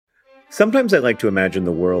Sometimes I like to imagine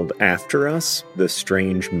the world after us, the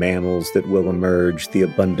strange mammals that will emerge, the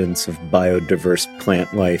abundance of biodiverse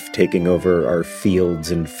plant life taking over our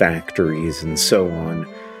fields and factories, and so on.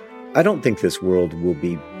 I don't think this world will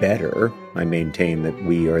be better. I maintain that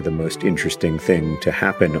we are the most interesting thing to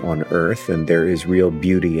happen on Earth, and there is real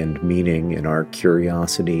beauty and meaning in our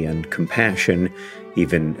curiosity and compassion,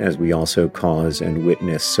 even as we also cause and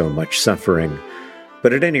witness so much suffering.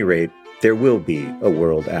 But at any rate, there will be a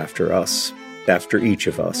world after us, after each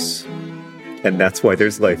of us. And that's why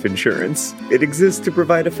there's life insurance. It exists to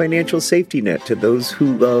provide a financial safety net to those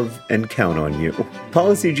who love and count on you.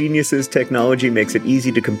 Policy Genius's technology makes it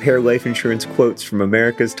easy to compare life insurance quotes from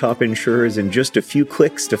America's top insurers in just a few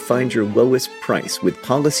clicks to find your lowest price. With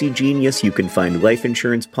Policy Genius, you can find life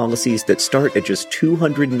insurance policies that start at just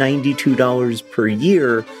 $292 per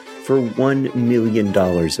year for $1 million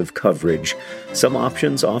of coverage. Some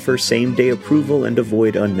options offer same-day approval and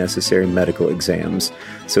avoid unnecessary medical exams.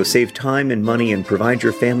 So save time and money and provide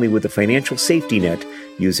your family with a financial safety net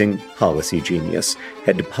using Policy Genius.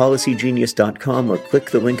 Head to policygenius.com or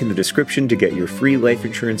click the link in the description to get your free life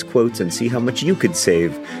insurance quotes and see how much you could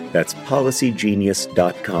save. That's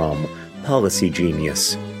policygenius.com. Policy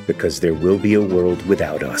Genius, because there will be a world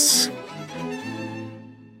without us.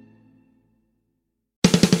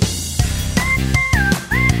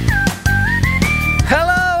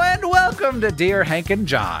 To Dear Hank and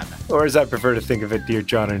John. Or as I prefer to think of it, Dear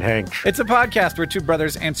John and Hank. It's a podcast where two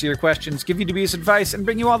brothers answer your questions, give you dubious advice, and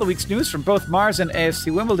bring you all the week's news from both Mars and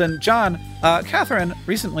AFC Wimbledon. John, Catherine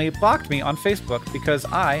recently blocked me on Facebook because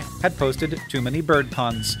I had posted too many bird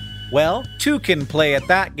puns. Well, two can play at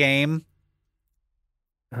that game.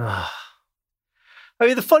 I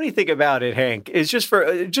mean, the funny thing about it, Hank, is just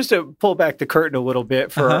to pull back the curtain a little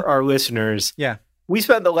bit for our listeners. Yeah. We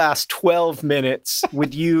spent the last 12 minutes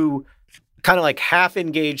with you kind of like half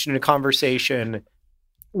engaged in a conversation,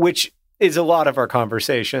 which is a lot of our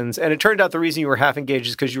conversations. And it turned out the reason you were half engaged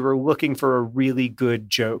is because you were looking for a really good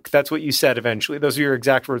joke. That's what you said eventually. Those are your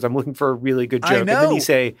exact words. I'm looking for a really good joke. I know. And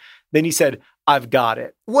then he said, I've got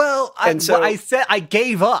it. Well, I said I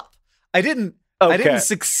gave up. I didn't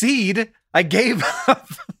succeed. I gave up.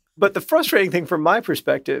 But the frustrating thing from my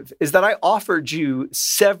perspective is that I offered you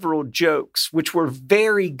several jokes, which were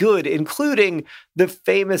very good, including the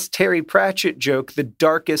famous Terry Pratchett joke, the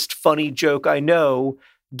darkest funny joke I know.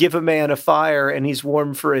 Give a man a fire and he's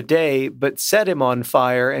warm for a day, but set him on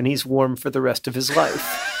fire and he's warm for the rest of his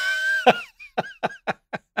life.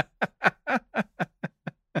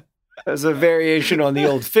 As a variation on the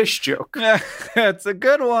old fish joke. That's a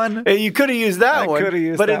good one. You could have used that one.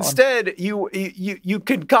 But that instead, you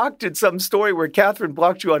concocted some story where Catherine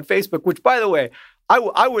blocked you on Facebook, which, by the way,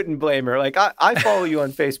 I wouldn't blame her. Like, I follow you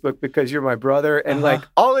on Facebook because you're my brother, and like,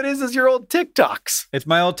 all it is your old TikToks. It's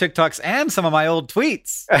my old TikToks and some of my old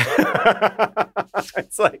tweets.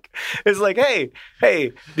 It's like,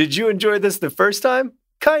 hey, did you enjoy this the first time?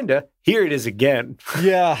 Kinda. Here it is again.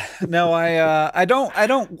 Yeah. No, I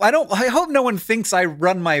hope no one thinks I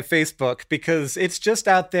run my Facebook because it's just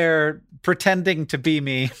out there pretending to be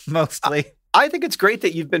me mostly. I think it's great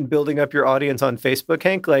that you've been building up your audience on Facebook,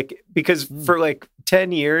 Hank, because for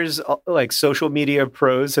 10 years, social media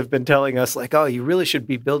pros have been telling us oh, you really should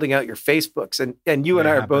be building out your Facebooks. And you and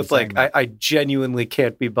I are both I genuinely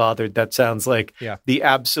can't be bothered. That sounds like the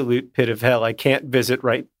absolute pit of hell. I can't visit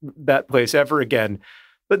that place ever again.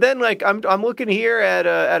 But then, I'm looking here at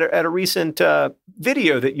a recent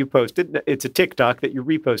video that you posted. It's a TikTok that you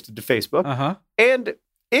reposted to Facebook,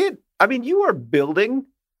 and you are building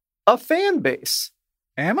a fan base.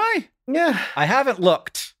 Am I? Yeah, I haven't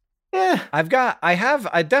looked. Yeah, I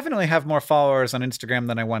definitely have more followers on Instagram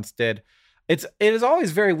than I once did. It is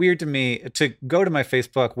always very weird to me to go to my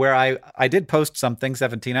Facebook where I did post something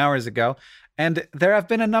 17 hours ago, and there have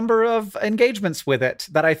been a number of engagements with it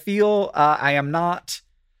that I feel I am not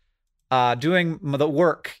doing the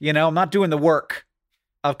work, I'm not doing the work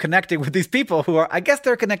of connecting with these people who I guess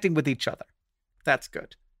they're connecting with each other. That's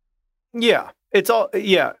good. Yeah.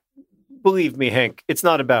 Believe me, Hank, it's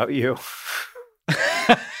not about you.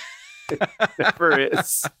 It never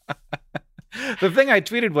is. The thing I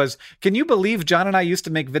tweeted was, can you believe John and I used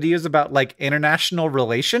to make videos about international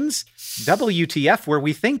relations? WTF were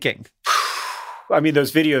we thinking?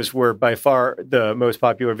 Those videos were by far the most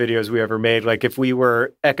popular videos we ever made. If we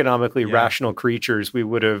were economically rational creatures, we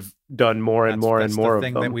would have done more and more and more of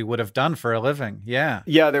them. That's the thing that we would have done for a living. Yeah.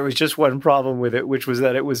 Yeah, there was just one problem with it, which was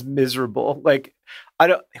that it was miserable. It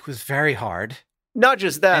was very hard. Not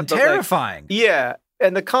just that, and but terrifying. Yeah.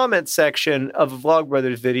 the comment section of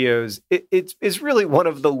Vlogbrothers videos, it's really one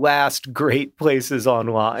of the last great places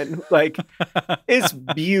online. Like, it's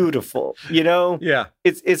beautiful, you know? Yeah.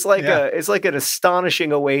 It's like an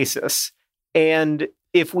astonishing oasis. And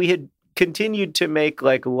if we had continued to make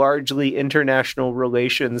like largely international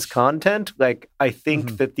relations content, like I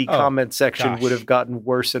think that the comment section would have gotten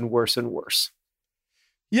worse and worse and worse.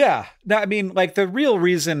 Yeah. I mean, like the real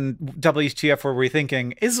reason WTF we're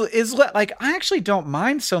rethinking is like, I actually don't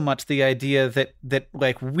mind so much the idea that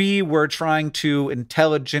like we were trying to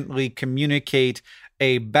intelligently communicate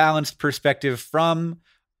a balanced perspective from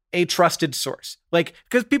a trusted source. Like,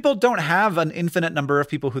 because people don't have an infinite number of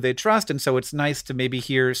people who they trust. And so it's nice to maybe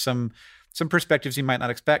hear some perspectives you might not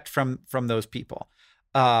expect from those people.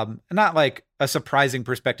 Not like a surprising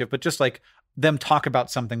perspective, but just like them talk about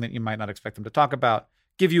something that you might not expect them to talk about.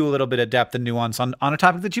 Give you a little bit of depth and nuance on a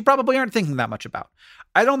topic that you probably aren't thinking that much about.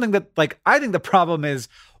 I think the problem is,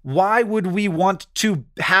 why would we want to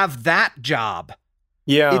have that job?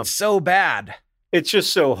 Yeah. It's so bad. It's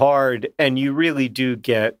just so hard. And you really do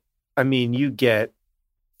get, you get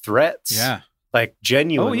threats. Yeah. Like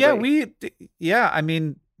genuinely. Oh yeah.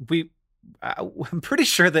 I'm pretty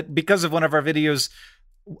sure that because of one of our videos,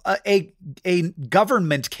 a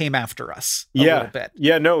government came after us a little bit.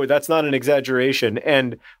 Yeah, no, that's not an exaggeration.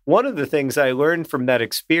 And one of the things I learned from that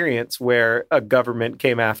experience where a government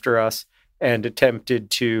came after us and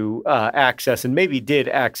attempted to access, and maybe did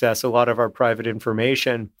access, a lot of our private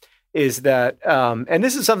information is that, and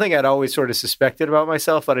this is something I'd always sort of suspected about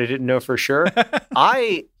myself, but I didn't know for sure.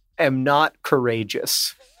 I am not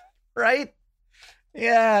courageous. Right?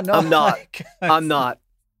 Yeah, no. I'm not. I'm not.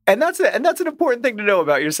 And that's an important thing to know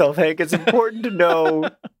about yourself, Hank. It's important to know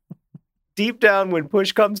deep down when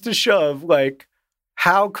push comes to shove, like,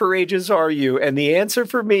 how courageous are you? And the answer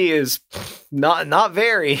for me is not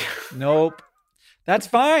very. Nope. That's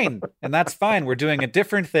fine. And that's fine. We're doing a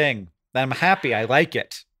different thing. I'm happy. I like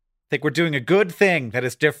it. I think we're doing a good thing that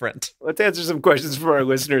is different. Let's answer some questions from our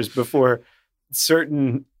listeners before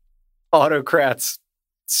certain autocrats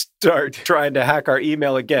start trying to hack our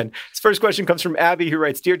email again. This first question comes from Abby, who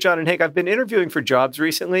writes, Dear John and Hank, I've been interviewing for jobs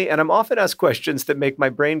recently, and I'm often asked questions that make my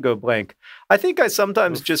brain go blank. I think I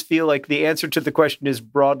sometimes just feel like the answer to the question is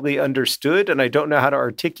broadly understood, and I don't know how to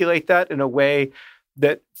articulate that in a way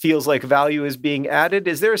that feels like value is being added.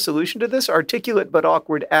 Is there a solution to this? Articulate but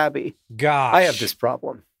awkward Abby. Gosh. I have this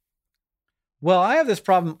problem. Well, I have this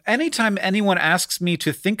problem anytime anyone asks me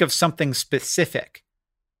to think of something specific.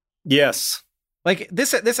 Yes. Like,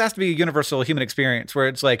 this has to be a universal human experience where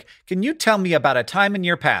it's like, can you tell me about a time in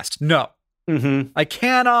your past? No. Mm-hmm. I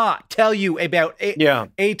cannot tell you about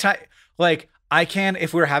a time. Like, I can,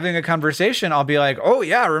 if we're having a conversation, I'll be like, oh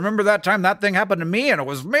yeah, remember that time that thing happened to me and it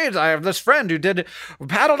was me. I have this friend who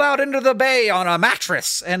paddled out into the bay on a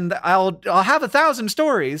mattress, and I'll have 1,000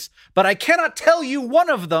 stories, but I cannot tell you one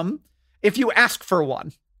of them if you ask for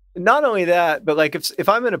one. Not only that, but like if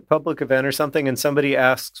I'm in a public event or something and somebody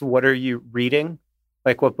asks, what are you reading?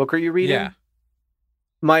 Like, what book are you reading? Yeah.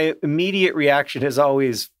 My immediate reaction is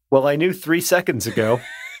always, well, I knew 3 seconds ago.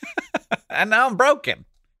 And now I'm broken.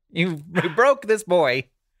 You broke this boy.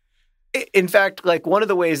 In fact, like, one of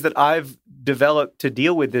the ways that I've developed to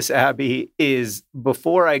deal with this, Abby, is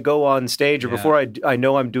before I go on stage or before I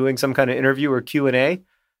know I'm doing some kind of interview or Q&A,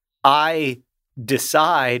 I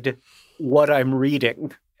decide what I'm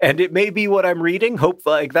reading. And it may be what I'm reading.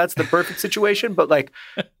 Hopefully, like, that's the perfect situation. But like,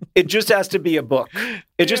 it just has to be a book.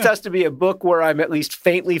 It just has to be a book where I'm at least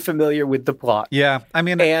faintly familiar with the plot. Yeah, I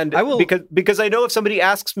mean, and I will, because I know if somebody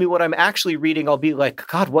asks me what I'm actually reading, I'll be like,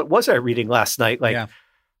 God, what was I reading last night? Like,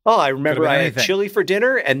 oh, I remember I had chili for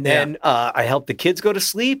dinner, and then I helped the kids go to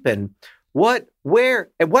sleep. And what, where,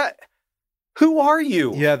 and what? Who are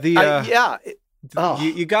you? Yeah, Oh,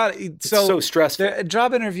 you got so stressful. The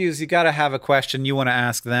job interviews, you got to have a question you want to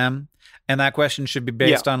ask them, and that question should be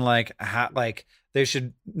based on like how, like, they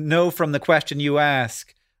should know from the question you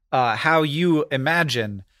ask how you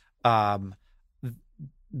imagine the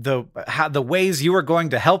ways you are going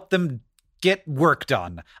to help them get work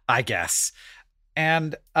done, I guess.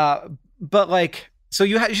 And but like, so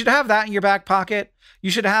you should have that in your back pocket. You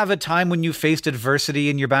should have a time when you faced adversity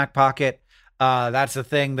in your back pocket. That's the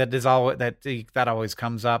thing that is that always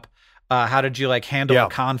comes up. How did you like handle a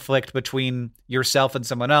conflict between yourself and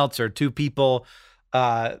someone else, or two people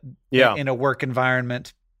in a work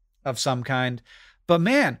environment of some kind? But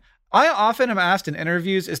man, I often am asked in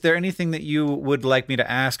interviews, is there anything that you would like me to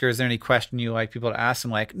ask, or is there any question you like people to ask?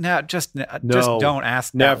 I'm like, no, just don't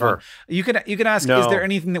ask. Never. You can ask, is there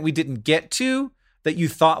anything that we didn't get to that you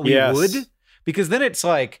thought we would? Because then it's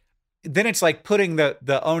like, then it's like putting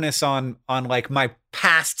the onus on like my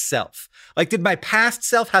past self. Like, did my past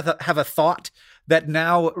self have a thought that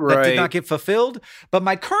now that did not get fulfilled? But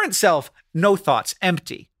my current self, no thoughts,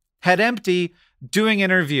 empty, head empty, doing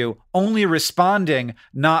interview, only responding,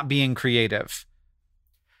 not being creative.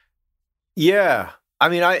 Yeah. I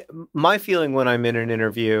mean, my feeling when I'm in an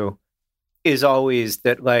interview is always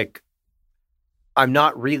that, like, I'm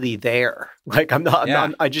not really there. Like,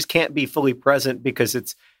 I just can't be fully present because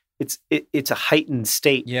it's a heightened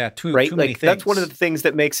state. Yeah. Too right. many Like, things. that's one of the things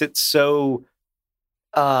that makes it so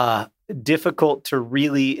difficult to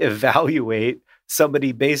really evaluate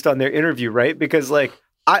somebody based on their interview. Right. Because, like,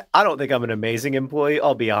 I don't think I'm an amazing employee.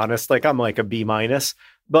 I'll be honest. Like, I'm like a B-,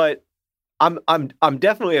 but I'm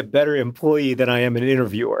definitely a better employee than I am an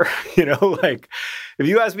interviewer. You know, like, if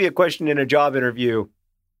you ask me a question in a job interview,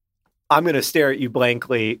 I'm going to stare at you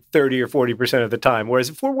blankly 30 or 40% of the time. Whereas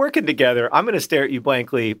if we're working together, I'm going to stare at you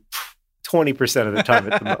blankly 20% of the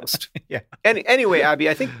time at the most. Yeah. Anyway, Abby,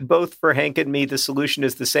 I think both for Hank and me, the solution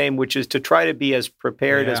is the same, which is to try to be as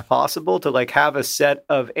prepared as possible, to like have a set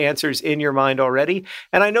of answers in your mind already.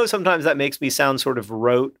 And I know sometimes that makes me sound sort of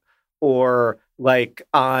rote, or like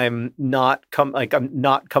I'm not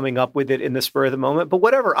coming up with it in the spur of the moment, but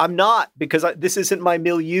whatever, I'm not, because this isn't my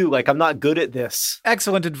milieu. Like, I'm not good at this.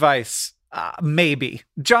 Excellent advice. Maybe.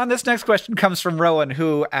 John, this next question comes from Rowan,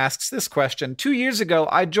 who asks this question. 2 years ago,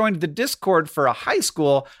 I joined the Discord for a high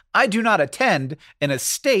school I do not attend in a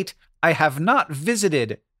state I have not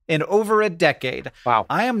visited in over a decade. Wow.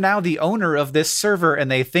 I am now the owner of this server, and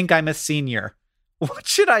they think I'm a senior. What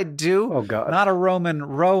should I do? Oh, God. Not a Roman.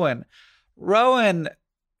 Rowan,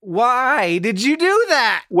 why did you do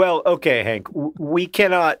that? Well, okay, Hank, we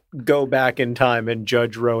cannot go back in time and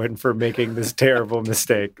judge Rowan for making this terrible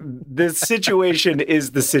mistake. This situation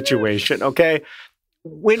is the situation, okay?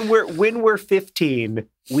 When we're 15,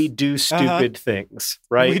 we do stupid things,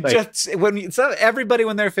 right? Everybody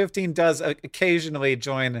when they're 15 does occasionally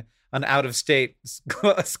join an out-of-state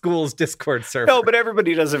school's Discord server. No, but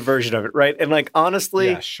everybody does a version of it, right? And like,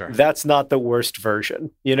 honestly, that's not the worst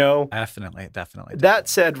version, you know? Definitely. That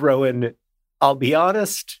said, Rowan, I'll be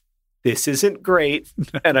honest, this isn't great.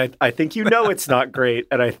 And I think you know it's not great.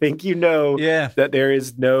 And I think you know that there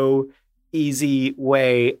is no easy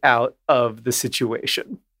way out of the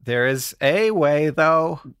situation. There is a way,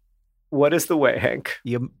 though. What is the way, Hank?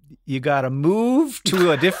 You got to move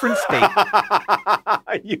to a different state.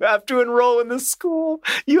 You have to enroll in the school.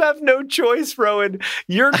 You have no choice, Rowan.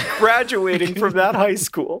 You're graduating from that high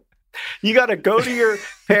school. You got to go to your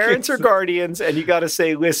parents or guardians and you got to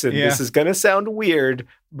say, listen, this is going to sound weird,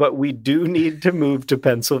 but we do need to move to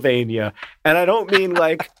Pennsylvania. And I don't mean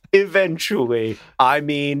like eventually. I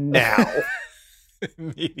mean now.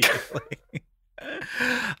 Immediately.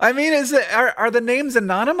 I mean, are the names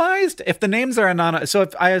anonymized? If the names are anonymous, so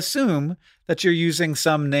if I assume that you're using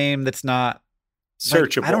some name that's not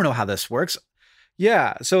searchable, like, I don't know how this works.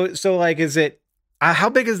 Yeah. So like, is it how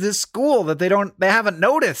big is this school that they haven't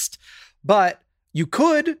noticed? But you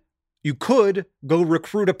could go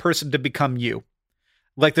recruit a person to become you,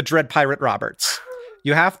 like the Dread Pirate Roberts.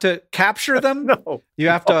 You have to capture them. You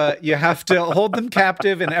have to hold them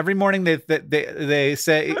captive. And every morning they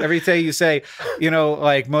say, every day you say, you know,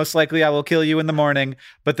 like, most likely I will kill you in the morning.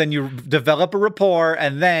 But then you develop a rapport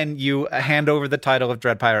and then you hand over the title of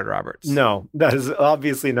Dread Pirate Roberts. No, that is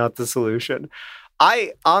obviously not the solution.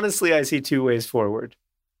 I see two ways forward.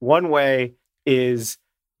 One way is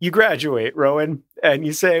you graduate, Rowan, and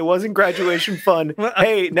you say, wasn't graduation fun?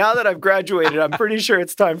 Hey, now that I've graduated, I'm pretty sure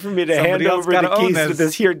it's time for me to hand over the keys to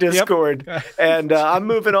this here Discord. Yep. And I'm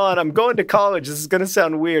moving on. I'm going to college. This is going to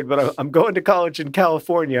sound weird, but I'm going to college in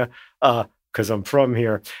California because I'm from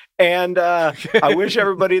here. And I wish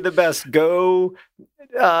everybody the best. Go.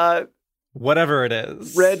 Whatever it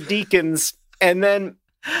is. Red Deacons. And then.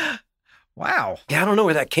 Wow. Yeah, I don't know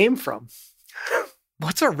where that came from.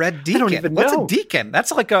 What's a red deacon? I don't even know. What's a deacon?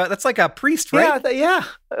 That's like a priest, right? Yeah.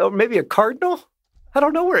 Or maybe a cardinal. I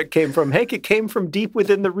don't know where it came from, Hank. It came from deep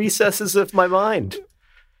within the recesses of my mind.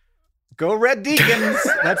 Go Red Deacons.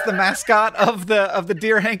 That's the mascot of the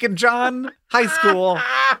Dear Hank and John High School.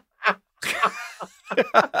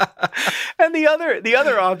 And the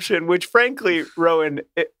other option, which frankly, Rowan,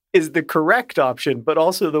 is the correct option, but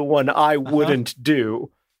also the one I wouldn't do,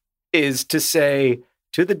 is to say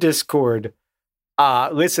to the Discord,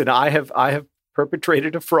 listen, I have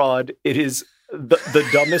perpetrated a fraud. It is the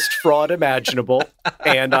dumbest fraud imaginable,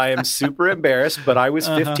 and I am super embarrassed, but I was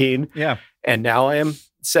 15, and now I am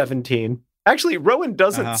 17. Actually, Rowan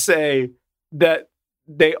doesn't say that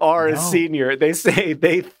they are a No. senior. They say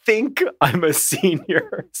they think I'm a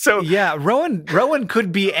senior. So Yeah, Rowan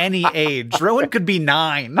could be any age. Rowan could be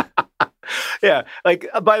 9. yeah, like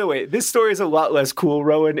by the way, this story is a lot less cool,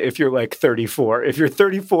 Rowan, if you're like 34. If you're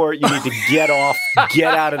 34, you need to get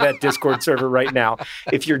out of that Discord server right now.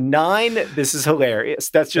 If you're 9, this is hilarious.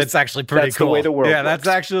 That's actually pretty that's cool. the way the world Yeah, works. that's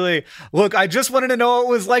actually. Look, I just wanted to know what it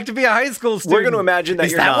was like to be a high school student. We're going to imagine that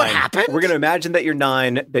Is you're that 9. what happened? We're going to imagine that you're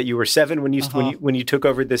 9, that you were 7 when you took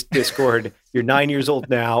over this Discord. You're 9 years old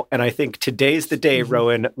now, and I think today's the day,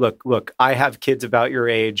 Rowan. Look, I have kids about your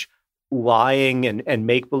age. Lying and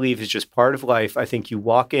make believe is just part of life. I think you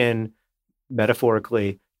walk in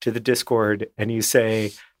metaphorically to the Discord and you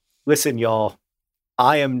say, "Listen, y'all,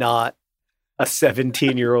 I am not a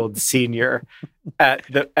 17-year-old senior at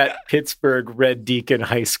Pittsburgh Red Deacon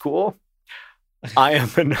High School. I am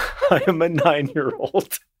a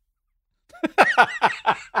 9-year-old."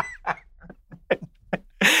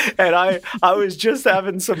 And I was just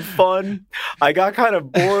having some fun. I got kind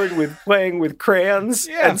of bored with playing with crayons,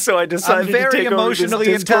 and so I decided to take over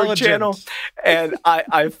this Discord channel. And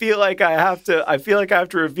I feel like I have to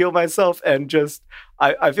reveal myself, and just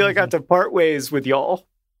I feel like I have to part ways with y'all.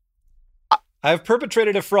 I've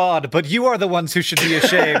perpetrated a fraud, but you are the ones who should be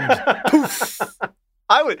ashamed. Poof.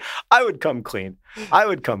 I would come clean. I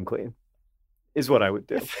would come clean, is what I would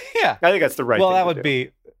do. Yeah. I think that's the right thing. Well, that to would do.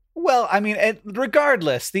 be. Well, I mean,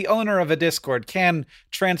 regardless, the owner of a Discord can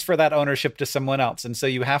transfer that ownership to someone else. And so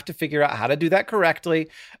you have to figure out how to do that correctly.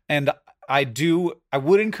 And I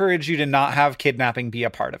would encourage you to not have kidnapping be a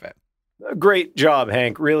part of it. Great job,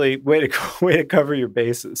 Hank. Really, way to cover your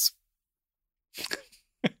bases.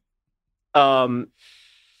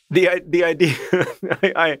 The idea,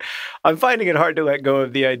 I'm finding it hard to let go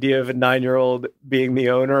of the idea of a 9-year-old being the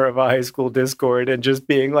owner of a high school Discord and just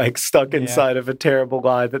being like stuck inside of a terrible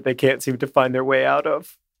lie that they can't seem to find their way out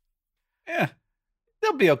of. Yeah,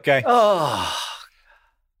 they'll be okay. Oh,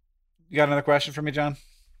 You got another question for me, John?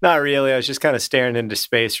 not really. I was just kind of staring into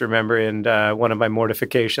space, remembering one of my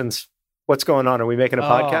mortifications. What's going on? Are we making a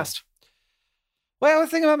podcast? Well, I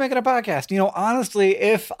was thinking about making a podcast. You know, honestly,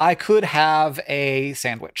 if I could have a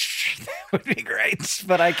sandwich, that would be great.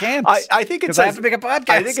 But I can't. I think I have to make a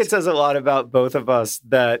podcast. I think it says a lot about both of us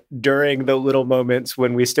that during the little moments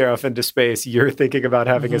when we stare off into space, you're thinking about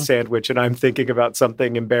having a sandwich, and I'm thinking about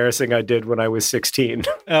something embarrassing I did when I was 16.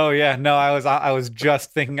 Oh yeah, no, I was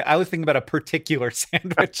thinking about a particular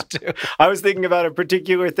sandwich too. I was thinking about a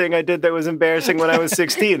particular thing I did that was embarrassing when I was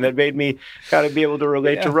 16 that made me kind of be able to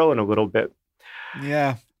relate to Rowan a little bit.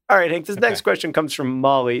 Yeah. All right, Hank, this next question comes from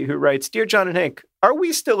Molly, who writes, "Dear John and Hank, are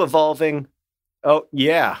we still evolving?" Oh,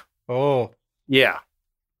 yeah. Oh, Yeah.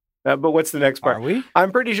 But what's the next part? are we?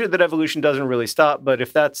 I'm pretty sure that evolution doesn't really stop, but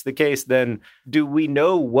if that's the case, then do we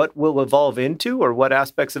know what we'll evolve into or what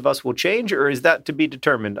aspects of us will change, or is that to be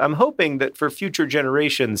determined? I'm hoping that for future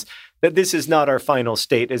generations that this is not our final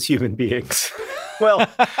state as human beings. Well,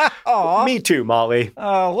 me too, Molly.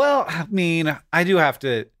 Oh, well, I mean, I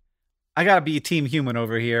gotta be team human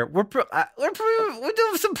over here. We're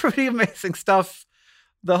doing some pretty amazing stuff.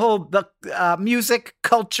 The music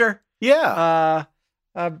culture. Yeah.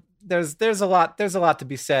 There's a lot to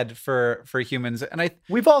be said for humans, and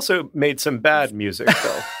We've also made some bad music,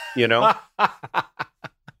 though. You know,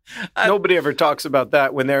 nobody ever talks about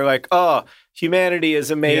that when they're like, "Oh, humanity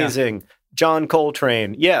is amazing." Yeah. John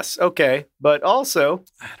Coltrane, yes, okay, but also,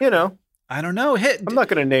 you know, I don't know. I'm not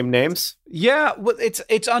going to name names. Yeah, well,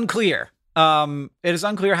 it's unclear. It is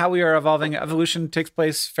unclear how we are evolving. Evolution takes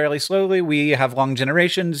place fairly slowly. We have long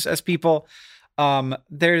generations as people.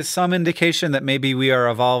 There's some indication that maybe we are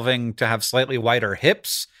evolving to have slightly wider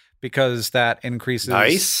hips because that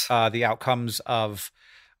increases the outcomes of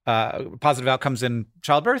positive outcomes in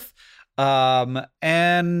childbirth. But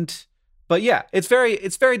yeah, it's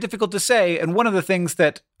very difficult to say. And one of the things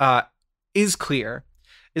that is clear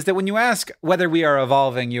is that when you ask whether we are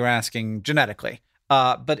evolving, you're asking genetically.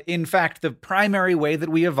 But in fact, the primary way that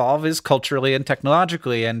we evolve is culturally and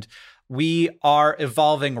technologically. And we are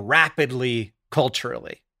evolving rapidly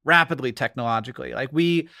culturally, rapidly technologically. Like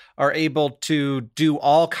we are able to do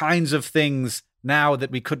all kinds of things now that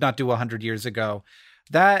we could not do 100 years ago.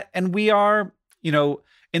 And we are, you know,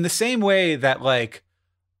 in the same way that like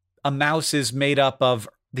a mouse is made up of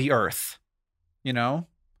the earth, you know?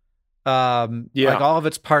 Like all of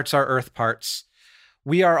its parts are earth parts.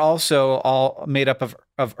 We are also all made up of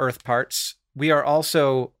earth parts. We are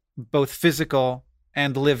also both physical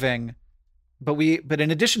and living, but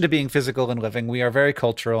in addition to being physical and living, we are very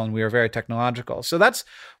cultural and we are very technological. So that's,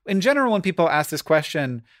 in general, when people ask this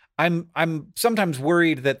question, I'm sometimes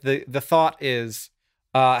worried that the thought is,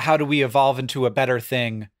 how do we evolve into a better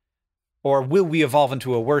thing, or will we evolve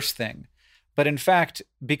into a worse thing? But in fact,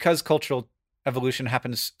 because cultural evolution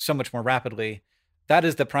happens so much more rapidly, that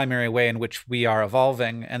is the primary way in which we are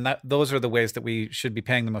evolving. And those are the ways that we should be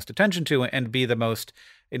paying the most attention to and be the most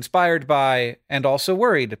inspired by and also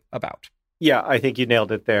worried about. Yeah, I think you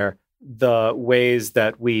nailed it there. The ways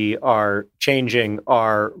that we are changing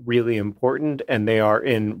are really important, and they are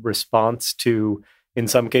in response to, in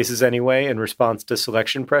some cases anyway, in response to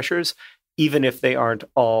selection pressures, even if they aren't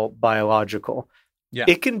all biological. Yeah.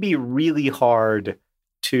 It can be really hard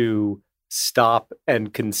to stop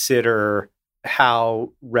and consider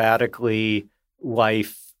how radically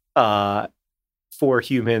life for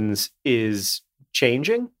humans is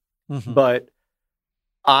changing. Mm-hmm. But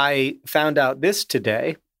I found out this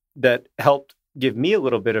today that helped give me a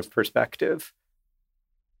little bit of perspective.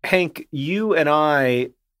 Hank, you and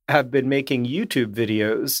I have been making YouTube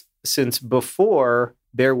videos since before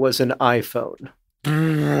there was an iPhone.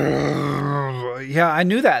 Yeah, I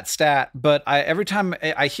knew that stat, but every time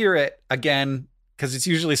I hear it again, because it's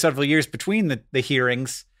usually several years between the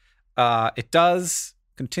hearings, it does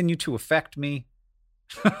continue to affect me.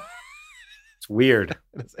 It's weird.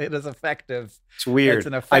 It is effective. It's weird. It's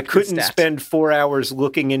an I effective couldn't stat. spend 4 hours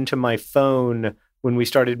looking into my phone when we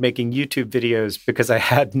started making YouTube videos because I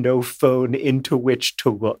had no phone into which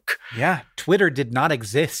to look. Yeah, Twitter did not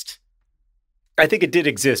exist. I think it did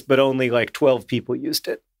exist, but only like 12 people used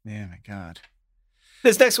it. Yeah, my God.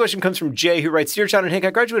 This next question comes from Jay, who writes, Dear John and Hank, I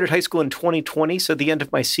graduated high school in 2020, so the end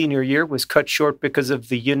of my senior year was cut short because of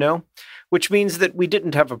the which means that we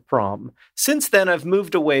didn't have a prom. Since then, I've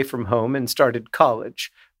moved away from home and started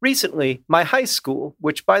college. Recently, my high school,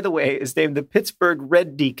 which, by the way, is named the Pittsburgh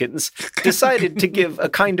Red Deacons, decided to give a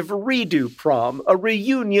kind of a redo prom, a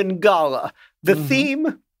reunion gala. The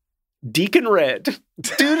theme, Deacon Red.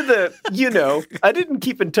 Due to the, I didn't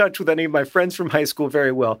keep in touch with any of my friends from high school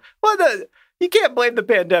very well. Well, you can't blame the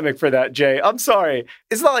pandemic for that, Jay. I'm sorry.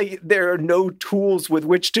 It's not like there are no tools with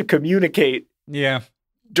which to communicate Yeah.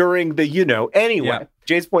 during the Anyway, Yeah.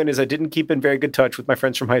 Jay's point is I didn't keep in very good touch with my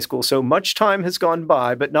friends from high school, so much time has gone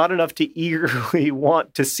by, but not enough to eagerly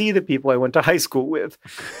want to see the people I went to high school with.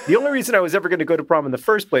 The only reason I was ever going to go to prom in the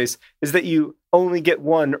first place is that you only get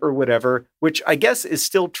one or whatever, which I guess is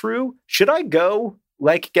still true. Should I go?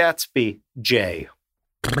 Like Gatsby, Jay.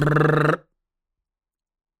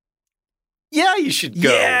 Yeah, you should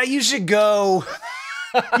go. Yeah, you should go.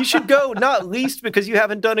 You should go, not least because you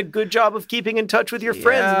haven't done a good job of keeping in touch with your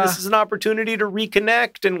friends. And this is an opportunity to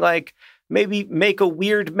reconnect and maybe make a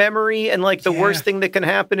weird memory. And the worst thing that can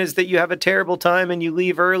happen is that you have a terrible time and you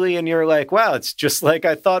leave early and you're like, wow, it's just like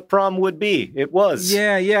I thought prom would be. It was.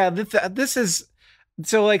 Yeah. This is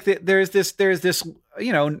so there's this,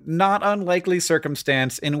 not unlikely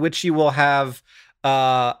circumstance in which you will have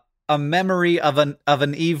a memory of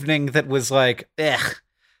an evening that was like,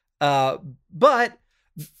 but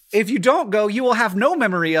if you don't go, you will have no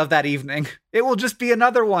memory of that evening. It will just be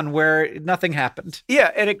another one where nothing happened.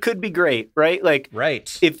 Yeah, and it could be great, right?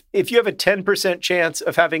 Right. If you have a 10% chance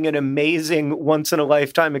of having an amazing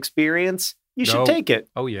once-in-a-lifetime experience, you should take it.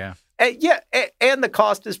 Oh, yeah. And the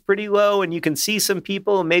cost is pretty low, and you can see some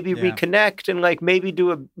people and maybe reconnect and maybe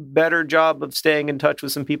do a better job of staying in touch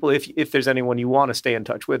with some people if there's anyone you want to stay in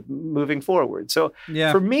touch with moving forward. So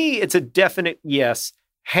for me, it's a definite yes.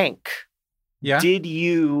 Hank. Yeah. Did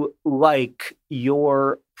you like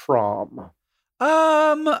your prom?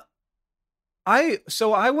 I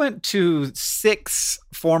went to 6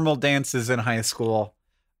 formal dances in high school.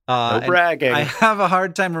 No bragging. I have a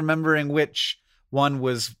hard time remembering which one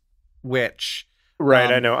was which.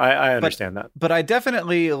 Right, I know. I understand that. But I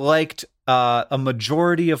definitely liked a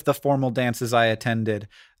majority of the formal dances I attended.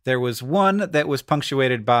 There was one that was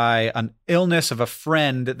punctuated by an illness of a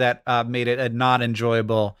friend that made it a not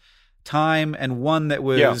enjoyable time, and one that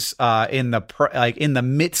was in the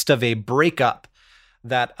midst of a breakup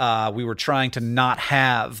that we were trying to not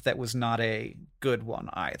have. That was not a good one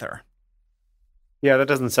either. Yeah, that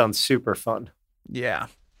doesn't sound super fun. Yeah.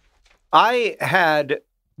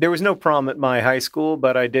 There was no prom at my high school,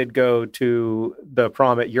 but I did go to the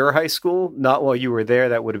prom at your high school. Not while you were there.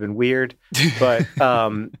 That would have been weird. But,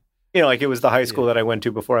 it was the high school that I went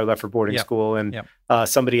to before I left for boarding school. And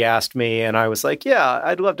somebody asked me and I was like, yeah,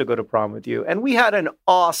 I'd love to go to prom with you. And we had an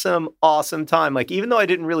awesome, awesome time. Even though I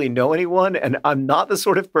didn't really know anyone and I'm not the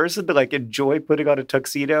sort of person to enjoy putting on a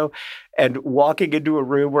tuxedo and walking into a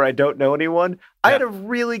room where I don't know anyone, I had a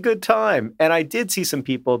really good time. And I did see some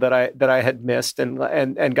people that I had missed and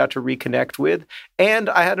got to reconnect with. And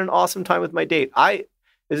I had an awesome time with my date.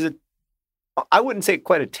 I wouldn't say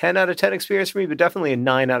quite a 10 out of 10 experience for me, but definitely a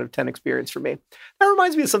 9 out of 10 experience for me. That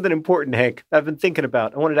reminds me of something important, Hank, that I've been thinking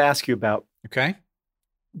about. I wanted to ask you about. Okay.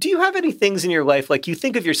 Do you have any things in your life, like you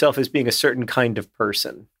think of yourself as being a certain kind of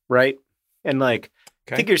person, right? And like,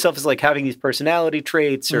 think of yourself as like having these personality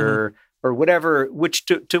traits or whatever, which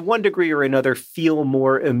to one degree or another feel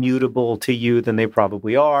more immutable to you than they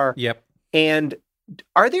probably are. Yep. And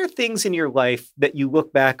are there things in your life that you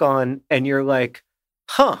look back on and you're like,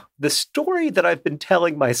 the story that I've been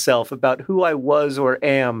telling myself about who I was or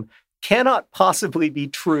am cannot possibly be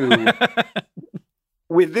true,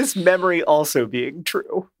 with this memory also being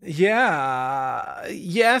true? Yeah.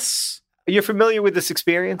 Yes. Are you familiar with this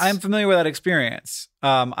experience? I'm familiar with that experience.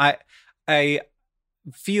 I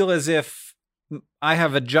feel as if I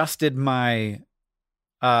have adjusted my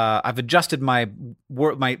my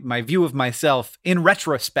view of myself in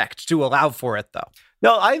retrospect to allow for it, though.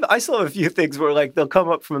 No, I still have a few things where like they'll come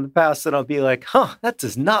up from the past and I'll be like, that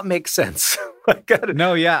does not make sense.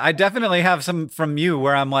 No, yeah, I definitely have some from you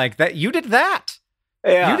where I'm like, that you did that.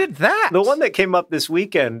 Yeah. You did that. The one that came up this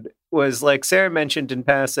weekend was like Sarah mentioned in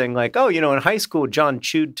passing, like, in high school, John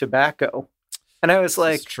chewed tobacco. And I was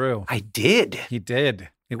like, it's true. I did. He did.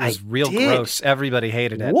 It was real gross. Everybody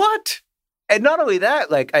hated it. What? And not only that,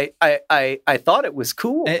 like I thought it was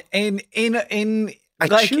cool.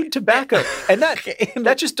 I chewed tobacco, and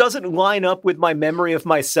that just doesn't line up with my memory of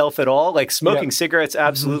myself at all. Like smoking cigarettes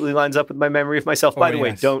absolutely lines up with my memory of myself. By the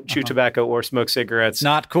way, don't chew tobacco or smoke cigarettes.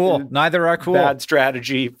 Not cool. Neither are cool. Bad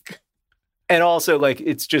strategy. And also, like,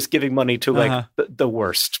 it's just giving money to like the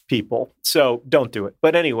worst people. So don't do it.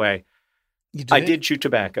 But anyway, I did chew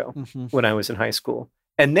tobacco when I was in high school,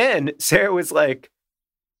 and then Sarah was like,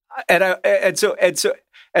 and so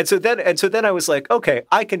then I was like, okay,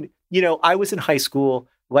 I can. I was in high school.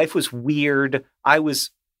 Life was weird. I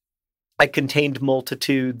contained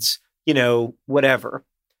multitudes, whatever.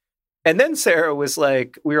 And then Sarah was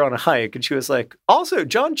like, we were on a hike and she was like, also,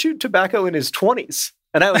 John chewed tobacco in his 20s.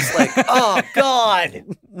 And I was like, oh, God,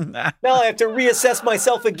 now I have to reassess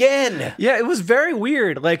myself again. Yeah, it was very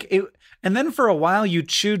weird. And then for a while you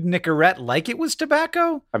chewed Nicorette like it was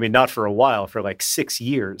tobacco? I mean, not for a while, for like 6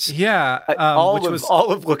 years. Yeah. All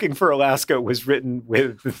of Looking for Alaska was written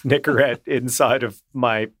with Nicorette inside of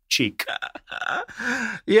my cheek.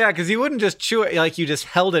 Yeah, because you wouldn't just chew it like you just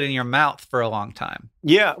held it in your mouth for a long time.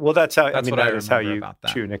 Yeah, well, that is how you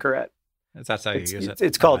chew Nicorette. That's how you use it.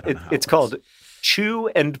 It's called chew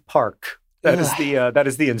and park. That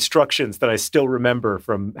is the instructions that I still remember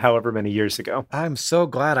from however many years ago. I'm so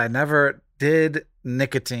glad I never did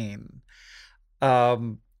nicotine.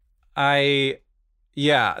 And the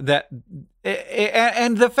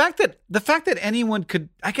fact that anyone could,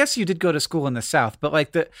 I guess you did go to school in the South, but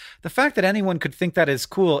like the fact that anyone could think that is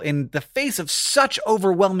cool in the face of such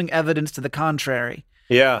overwhelming evidence to the contrary.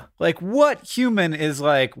 Yeah. Like, what human is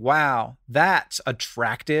like, wow, that's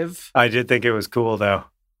attractive? I did think it was cool, though.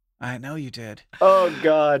 I know you did. Oh,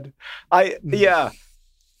 God.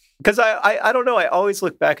 Because I don't know. I always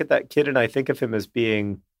look back at that kid and I think of him as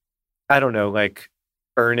being, I don't know, like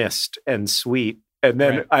earnest and sweet. And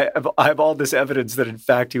then I have all this evidence that, in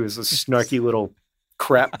fact, he was a snarky little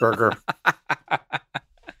crap burger.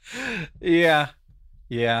 Yeah.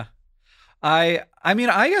 Yeah. I mean,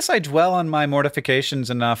 I guess I dwell on my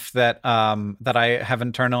mortifications enough that I have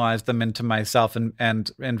internalized them into myself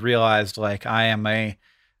and realized like I am a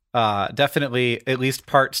definitely at least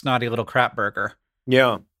part snotty little crap burger.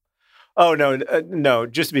 Yeah. Oh, no.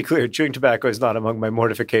 Just to be clear, chewing tobacco is not among my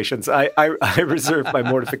mortifications. I reserve my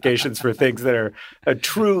mortifications for things that are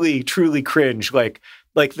truly, truly cringe, like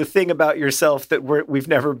the thing about yourself that we've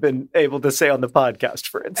never been able to say on the podcast,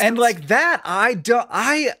 for instance. And like that,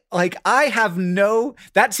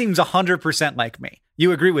 that seems 100% like me.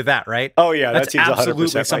 You agree with that, right? Oh yeah, that's that seems absolutely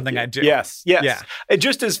 100% something like I do. Yes. Yeah. And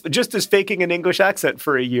just as faking an English accent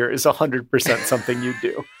for a year is 100% something you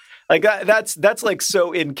do. Like that's like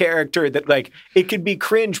so in character that like it can be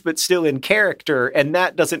cringe but still in character, and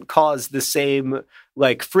that doesn't cause the same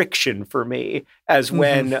like friction for me as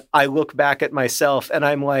when I look back at myself and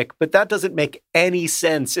I'm like, but that doesn't make any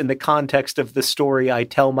sense in the context of the story I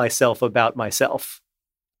tell myself about myself.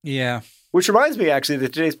 Yeah. Which reminds me actually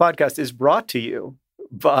that today's podcast is brought to you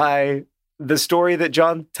by the story that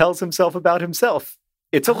John tells himself about himself.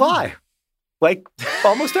 It's a lie. Like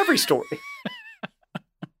almost every story.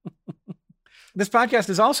 This podcast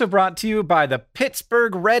is also brought to you by the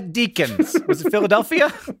Pittsburgh Red Deacons. Was it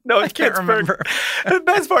Philadelphia? No, it's Pittsburgh. The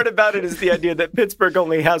best part about it is the idea that Pittsburgh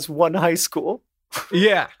only has one high school.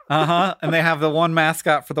 Yeah. And they have the one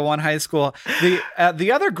mascot for the one high school.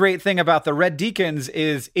 The other great thing about the Red Deacons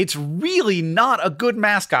is it's really not a good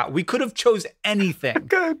mascot. We could have chose anything.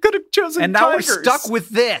 Could have chosen and now tigers. We're stuck with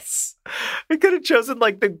this. We could have chosen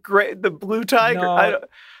like the blue tiger. No,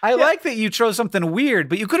 I like that you chose something weird,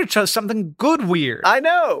 but you could have chose something good weird. I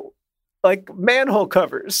know. Like manhole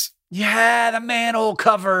covers. Yeah, the manhole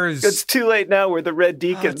covers. It's too late now. We're the Red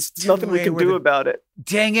Deacons. There's nothing we can do about it.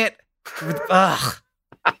 Dang it. Ugh.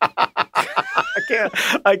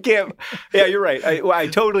 I can't. Yeah, you're right. I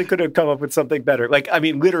totally could have come up with something better. Like, I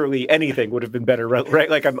mean, literally anything would have been better, right?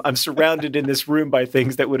 Like, I'm surrounded in this room by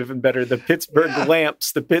things that would have been better. The Pittsburgh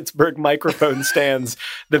lamps, the Pittsburgh microphone stands,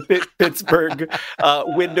 the Pittsburgh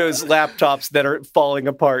Windows laptops that are falling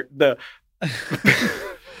apart. The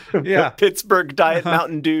Pittsburgh Diet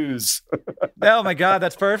Mountain Dews. Oh my God,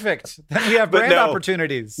 that's perfect. Then we have brand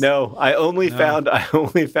opportunities. No, I only found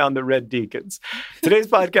the Red Deacons. Today's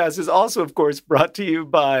podcast is also, of course, brought to you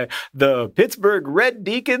by the Pittsburgh Red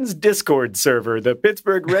Deacons Discord server. The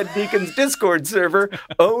Pittsburgh Red Deacons Discord server,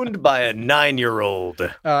 owned by a 9-year-old.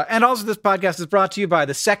 And also, this podcast is brought to you by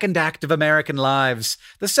the Second Act of American Lives.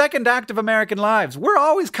 The Second Act of American Lives. We're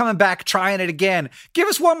always coming back, trying it again. Give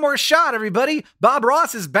us one more shot, everybody. Bob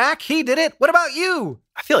Ross is back. He did it. What about you?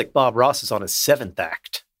 I feel like Bob Ross is on his 7th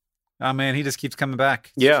act. Oh, man, he just keeps coming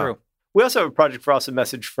back. It's true. We also have a Project for Awesome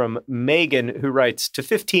message from Megan, who writes, to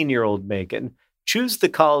 15-year-old Megan, choose the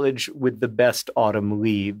college with the best autumn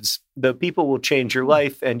leaves. The people will change your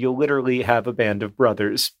life, and you'll literally have a band of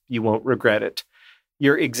brothers. You won't regret it.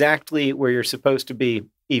 You're exactly where you're supposed to be,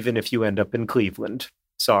 even if you end up in Cleveland.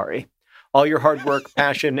 Sorry. All your hard work,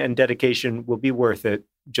 passion, and dedication will be worth it.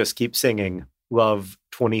 Just keep singing. Love,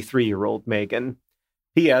 23-year-old Megan.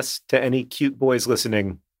 P.S. To any cute boys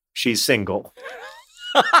listening, she's single.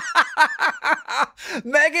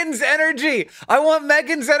 Megan's energy. I want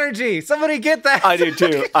Megan's energy. Somebody get that. I do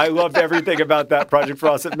too. I loved everything about that Project for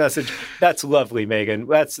Awesome message. That's lovely, Megan.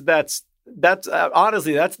 That's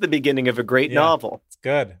honestly, that's the beginning of a great novel. It's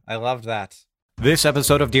good. I loved that. This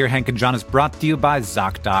episode of Dear Hank and John is brought to you by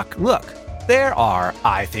ZocDoc. Look, there are,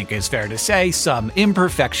 I think it's fair to say, some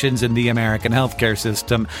imperfections in the American healthcare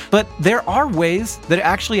system, but there are ways that it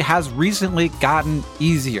actually has recently gotten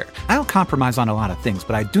easier. I don't compromise on a lot of things,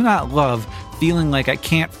 but I do not love feeling like I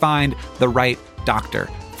can't find the right doctor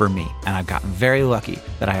for me. And I've gotten very lucky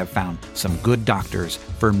that I have found some good doctors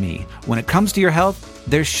for me. When it comes to your health,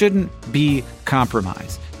 there shouldn't be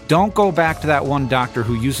compromise. Don't go back to that one doctor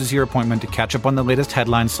who uses your appointment to catch up on the latest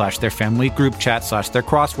headlines / their family group chat / their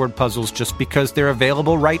crossword puzzles just because they're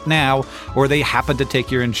available right now or they happen to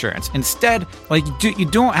take your insurance. Instead, you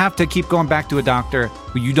don't have to keep going back to a doctor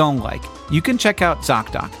who you don't like. You can check out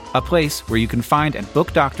ZocDoc, a place where you can find and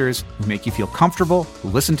book doctors who make you feel comfortable, who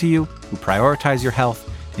listen to you, who prioritize your health.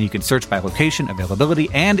 And you can search by location, availability,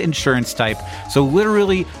 and insurance type. So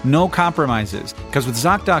literally no compromises. Because with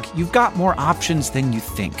ZocDoc, you've got more options than you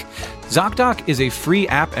think. ZocDoc is a free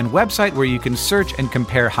app and website where you can search and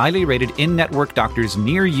compare highly rated in-network doctors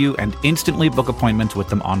near you and instantly book appointments with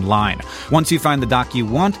them online. Once you find the doc you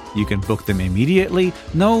want, you can book them immediately.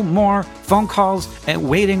 No more phone calls and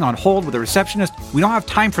waiting on hold with a receptionist. We don't have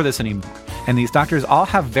time for this anymore. And these doctors all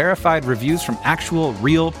have verified reviews from actual,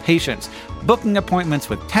 real patients. Booking appointments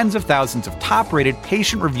with tens of thousands of top-rated,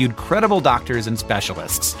 patient-reviewed, credible doctors and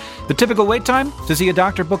specialists. The typical wait time to see a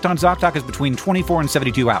doctor booked on ZocDoc is between 24 and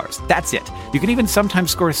 72 hours. That's it. You can even sometimes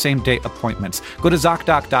score same-day appointments. Go to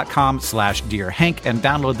ZocDoc.com/DearHank and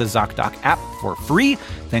download the ZocDoc app for free.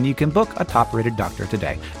 Then you can book a top-rated doctor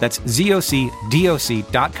today. That's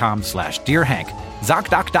ZocDoc.com/DearHank.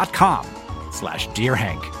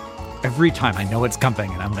 ZocDoc.com/DearHank. Every time I know it's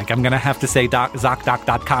coming, and I'm like, I'm going to have to say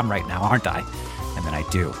ZocDoc.com right now, aren't I? And then I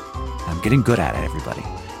do. I'm getting good at it, everybody.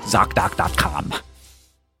 ZocDoc.com.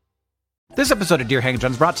 This episode of Dear Hank and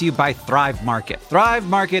John is brought to you by Thrive Market. Thrive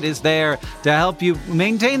Market is there to help you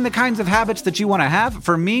maintain the kinds of habits that you want to have.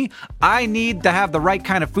 For me, I need to have the right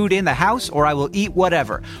kind of food in the house or I will eat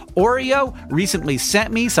whatever. Oreo recently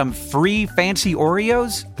sent me some free fancy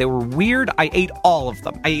Oreos. They were weird. I ate all of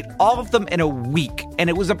them. I ate all of them in a week, and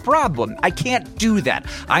it was a problem. I can't do that.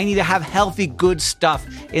 I need to have healthy, good stuff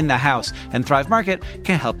in the house, and Thrive Market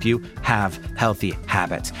can help you have healthy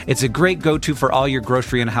habits. It's a great go-to for all your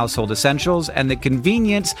grocery and household essentials, and the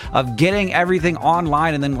convenience of getting everything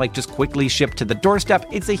online and then just quickly shipped to the doorstep.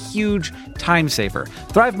 It's a huge time saver.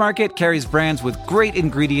 Thrive Market carries brands with great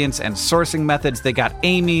ingredients and sourcing methods. They got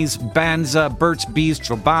Amy's, Banza, Burt's Bees,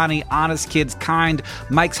 Chobani, Honest Kids, Kind,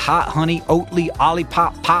 Mike's Hot Honey, Oatly,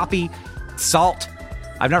 Olipop, Poppy, Salt.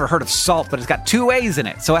 I've never heard of salt, but it's got 2 A's in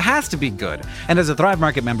it, so it has to be good. And as a Thrive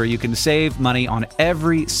Market member, you can save money on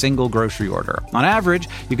every single grocery order. On average,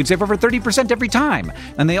 you can save over 30% every time.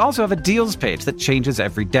 And they also have a deals page that changes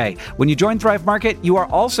every day. When you join Thrive Market, you are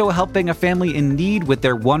also helping a family in need with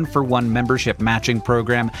their 1-for-1 membership matching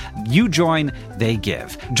program. You join, they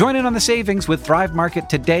give. Join in on the savings with Thrive Market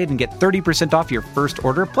today and get 30% off your first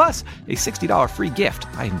order, plus a $60 free gift.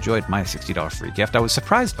 I enjoyed my $60 free gift. I was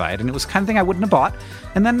surprised by it, and it was the kind of thing I wouldn't have bought.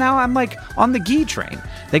 And then now I'm like on the ghee train.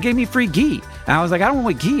 They gave me free ghee. And I was like, I don't know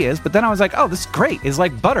what ghee is, but then I was like, oh, this is great. It's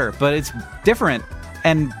like butter, but it's different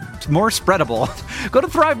and more spreadable. Go to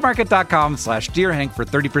thrivemarket.com/DearHank for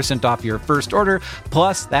 30% off your first order,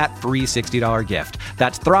 plus that free $60 gift.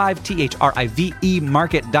 That's Thrive, THRIVE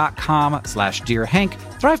market.com/DearHank,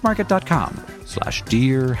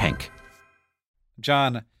 thrivemarket.com/DearHank.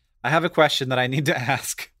 John, I have a question that I need to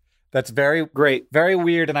ask. That's very great, very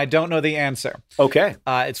weird, and I don't know the answer. Okay.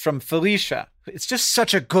 It's from Felicia. It's just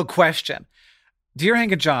such a good question. Dear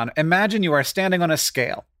Hank and John, imagine you are standing on a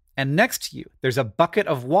scale, and next to you, there's a bucket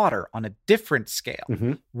of water on a different scale.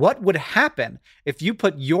 Mm-hmm. What would happen if you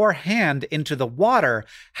put your hand into the water?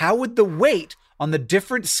 How would the weight on the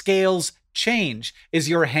different scales change? Is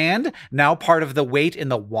your hand now part of the weight in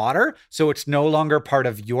the water, so it's no longer part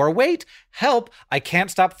of your weight? Help, I can't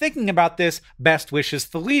stop thinking about this. Best wishes,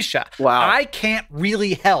 Felicia. Wow. I can't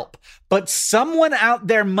really help, but someone out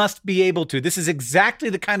there must be able to. This is exactly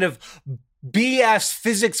the kind of BS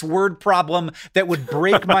physics word problem that would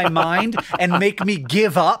break my mind and make me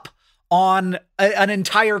give up on an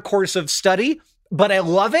entire course of study, but I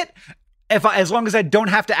love it as long as I don't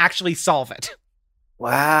have to actually solve it.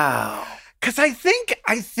 Wow. Because I think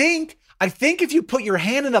if you put your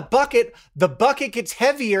hand in the bucket gets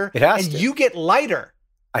heavier and you get lighter.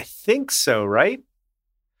 I think so, right?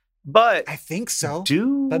 But I think so.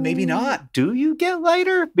 But maybe not. Do you get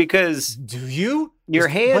lighter? Because do you? Your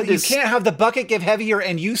hand but you can't have the bucket get heavier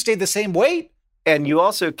and you stay the same weight. And you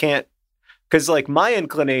also can't, because like my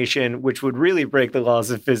inclination, which would really break the laws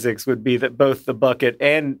of physics, would be that both the bucket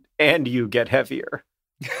and you get heavier.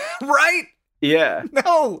 Right? Yeah.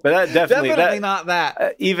 No. But that definitely not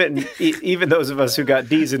that. Even those of us who got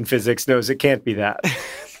D's in physics knows it can't be that.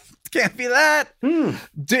 Can't be that. Hmm.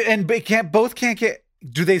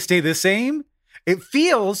 Do they stay the same? It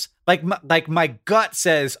feels like my gut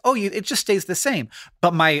says, oh, it just stays the same.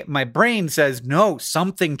 But my brain says, no,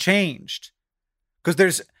 something changed. Because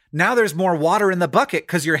there's more water in the bucket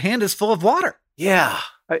because your hand is full of water. Yeah.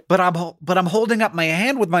 But I'm holding up my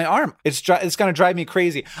hand with my arm. It's going to drive me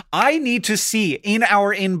crazy. I need to see in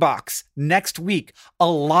our inbox next week a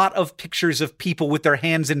lot of pictures of people with their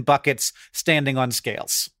hands in buckets standing on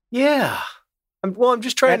scales. Yeah. I'm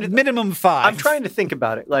just trying At minimum 5. I'm trying to think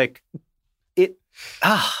about it. Like it.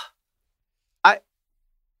 I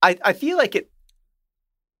feel like it.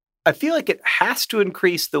 I feel like it has to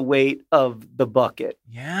increase the weight of the bucket.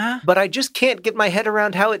 Yeah. But I just can't get my head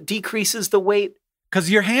around how it decreases the weight. Because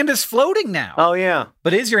your hand is floating now. Oh, yeah.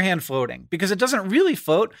 But is your hand floating? Because it doesn't really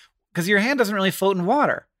float, because your hand doesn't really float in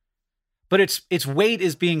water. But its weight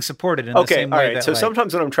is being supported in the same way. All right. So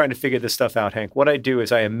sometimes when I'm trying to figure this stuff out, Hank, what I do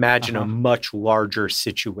is I imagine a much larger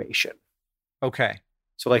situation. Okay.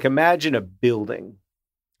 So like imagine a building.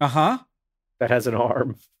 Uh-huh. That has an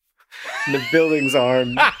arm. And the building's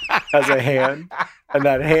arm has a hand. And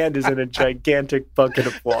that hand is in a gigantic bucket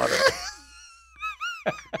of water.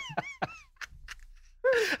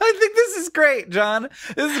 I think this is great, John.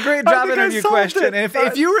 This is a great job interview question. And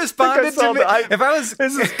if you responded to me,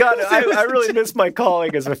 I really miss my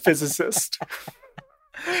calling as a physicist.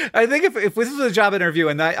 I think if this was a job interview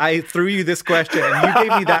and I threw you this question and you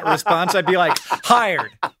gave me that response, I'd be like,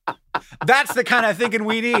 hired. That's the kind of thinking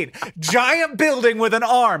we need. Giant building with an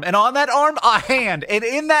arm, and on that arm, a hand, and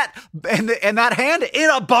in that hand, in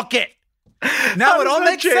a bucket. Now it all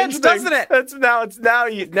makes sense, doesn't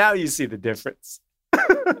it? Now you see the difference.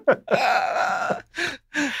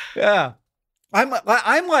 Yeah.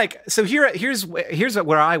 I'm like, so here's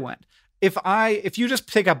where I went. If you just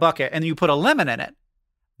take a bucket and you put a lemon in it,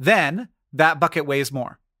 then that bucket weighs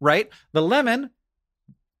more, right? The lemon,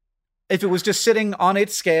 if it was just sitting on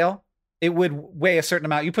its scale, it would weigh a certain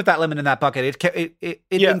amount. You put that lemon in that bucket, it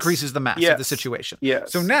increases the mass of the situation.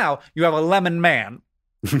 Yes. So now you have a lemon man.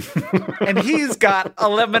 And he's got a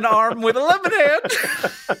lemon arm with a lemon hand.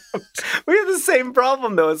 We have the same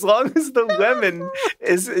problem though. As long as the lemon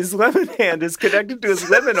his lemon hand is connected to his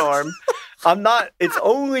lemon arm, it's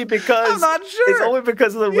only because I'm not sure. It's only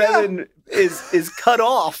because the lemon is cut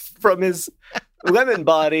off from his lemon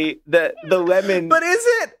body, the lemon. But is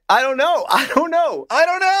it? I don't know.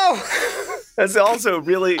 That's also a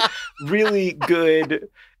really, really good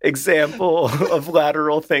example of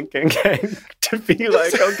lateral thinking. To be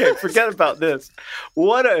like, okay, forget about this.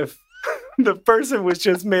 What if the person was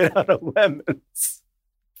just made out of lemons?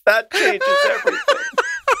 That changes everything.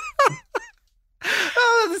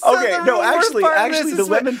 Okay, no, actually, the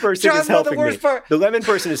lemon person is helping me. The lemon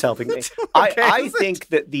person is helping me. I think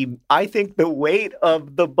the weight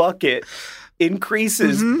of the bucket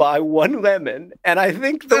increases by 1 lemon, and I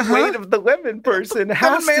think the weight of the lemon person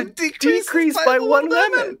has to decrease by 1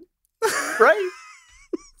 lemon. Right?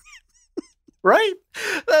 Right?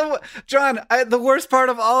 John, the worst part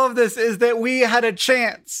of all of this is that we had a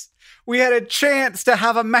chance. We had a chance to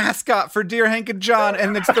have a mascot for Dear Hank and John,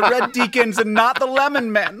 and it's the Red Deacons and not the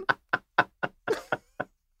Lemon Men.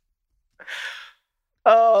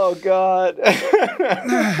 Oh, God.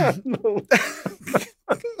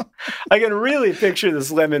 I can really picture this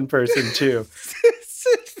lemon person, too.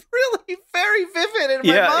 It's really very vivid in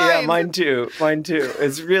my mind. Yeah, mine too.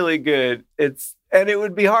 It's really good. And it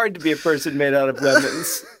would be hard to be a person made out of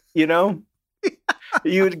lemons, you know?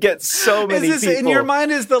 You would get so many people. In your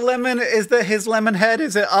mind, his lemon head,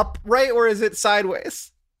 is it upright or is it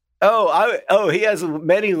sideways? He has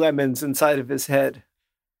many lemons inside of his head.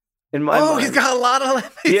 In my mind. He's got a lot of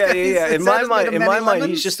lemons. Yeah. In my mind,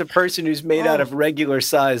 he's just a person who's made out of regular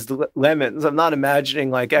sized lemons. I'm not imagining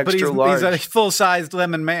like extra large. He's a full sized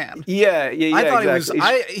lemon man. Yeah. I thought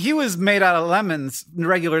exactly. he was made out of lemons,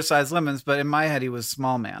 regular sized lemons, but in my head he was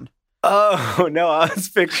small man. Oh no, I was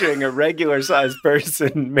picturing a regular sized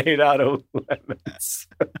person made out of lemons.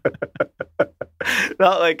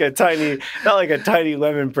 Not like a tiny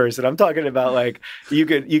lemon person. I'm talking about like you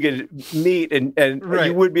could meet and right.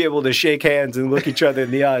 You would be able to shake hands and look each other in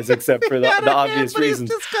the eyes, except for the obvious reasons.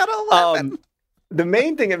 He's just got a lemon. The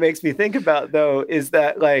main thing it makes me think about though is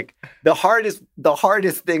that like the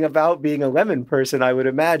hardest thing about being a lemon person, I would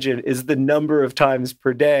imagine, is the number of times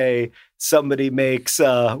per day somebody makes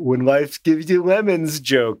 "when life gives you lemons"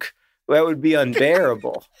 joke. That would be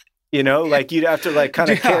unbearable. You know, like you'd have to like kind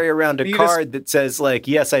of carry around a card that says like,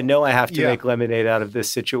 yes, I know I have to make lemonade out of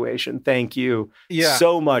this situation. Thank you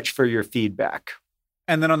so much for your feedback.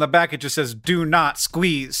 And then on the back, it just says, "Do not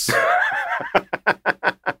squeeze."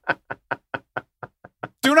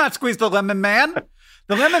 Do not squeeze the lemon man.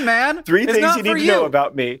 The lemon man. 3 things you need to know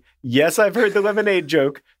about me. Yes, I've heard the lemonade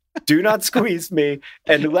joke. Do not squeeze me.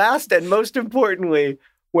 And last and most importantly,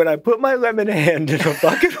 when I put my lemon hand in a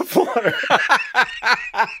bucket of water.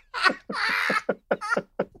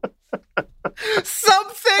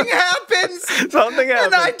 Something happens.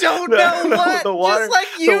 And I don't know what. The water, just like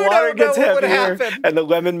you the water don't know gets what would heavier happen. and the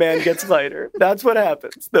lemon man gets lighter. That's what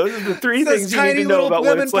happens. Those are the 3 things you need to know about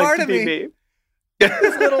what it's like to be me.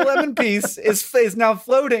 This little lemon piece is now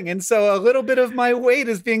floating, and so a little bit of my weight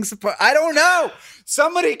is being supported. I don't know.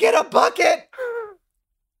 Somebody get a bucket.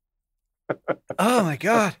 Oh my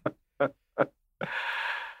God. All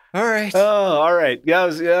right. Oh, all right. That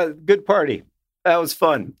was good party. That was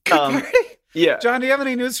fun. Good party? Yeah. John, do you have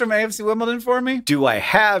any news from AFC Wimbledon for me? Do I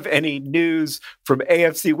have any news from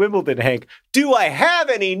AFC Wimbledon, Hank? Do I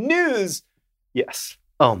have any news? Yes.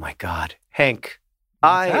 Oh my God. Hank.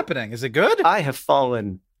 What's happening? Is it good? I have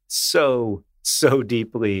fallen so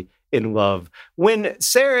deeply in love. When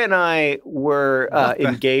Sarah and I were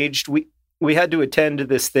engaged, we had to attend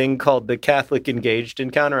this thing called the Catholic Engaged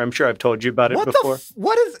Encounter. I'm sure I've told you about it before.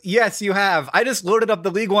 Yes, you have. I just loaded up the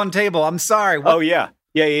League One table. I'm sorry. Oh, yeah.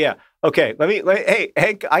 Okay, hey,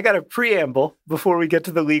 Hank, I got a preamble before we get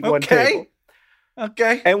to the League One table.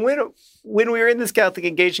 Okay. And when we were in this Catholic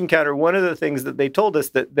Engaged Encounter, one of the things that they told us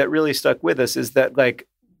that really stuck with us is that like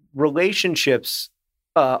relationships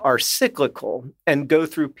are cyclical and go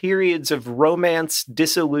through periods of romance,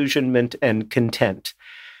 disillusionment, and content.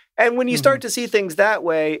 And when you start to see things that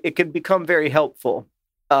way, it can become very helpful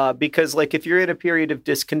because like if you're in a period of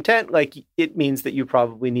discontent, like it means that you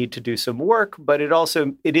probably need to do some work, but it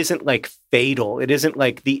isn't like fatal. It isn't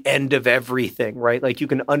like the end of everything, right? Like you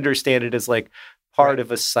can understand it as like part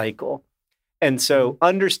of a cycle. And so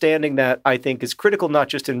understanding that I think is critical, not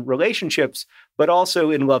just in relationships, but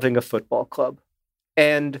also in loving a football club.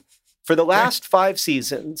 And for the last 5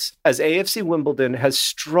 seasons, as AFC Wimbledon has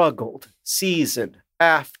struggled season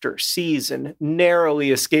after season,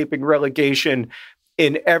 narrowly escaping relegation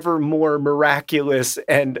in ever more miraculous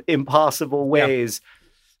and impossible ways,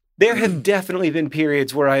 there have definitely been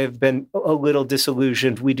periods where I have been a little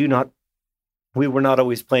disillusioned. We were not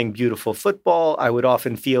always playing beautiful football. I would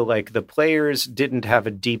often feel like the players didn't have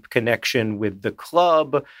a deep connection with the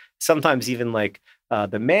club. Sometimes even like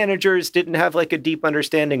The managers didn't have like a deep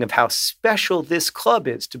understanding of how special this club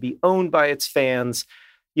is to be owned by its fans.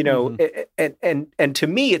 You know, and to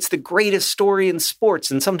me, it's the greatest story in sports.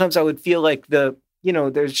 And sometimes I would feel like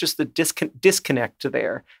there's just the disconnect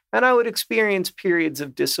there. And I would experience periods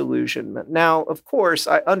of disillusionment. Now, of course,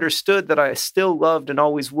 I understood that I still loved and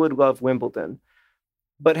always would love Wimbledon.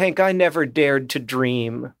 But Hank, I never dared to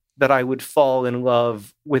dream that I would fall in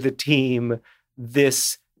love with a team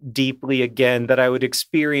this deeply again, that I would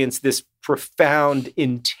experience this profound,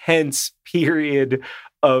 intense period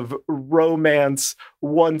of romance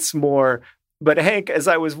once more. But Hank, as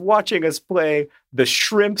I was watching us play the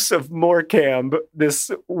Shrimps of Morecambe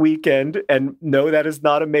this weekend, and no, that is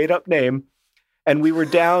not a made-up name, and we were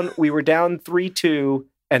down 3-2,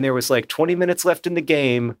 and there was like 20 minutes left in the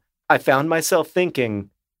game, I found myself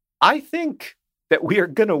thinking, I think that we are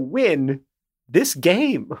going to win this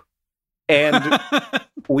game. And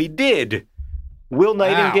we did. Will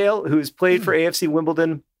Nightingale, who has played for AFC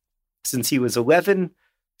Wimbledon since he was 11,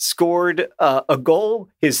 scored a goal,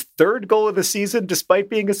 his third goal of the season, despite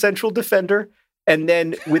being a central defender. And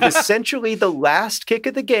then with essentially the last kick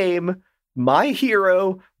of the game, my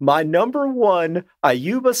hero, my number one,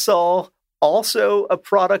 Ayoub Assal, also a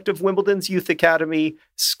product of Wimbledon's youth academy,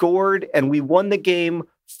 scored, and we won the game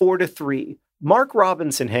 4-3. Mark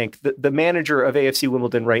Robinson, Hank, the manager of AFC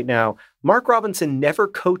Wimbledon right now, Mark Robinson never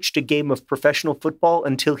coached a game of professional football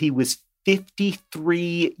until he was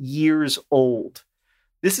 53 years old.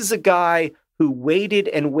 This is a guy who waited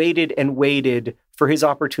and waited and waited for his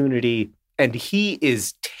opportunity, and he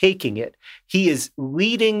is taking it. He is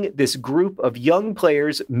leading this group of young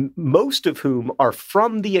players, most of whom are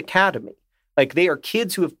from the academy. Like, they are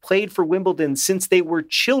kids who have played for Wimbledon since they were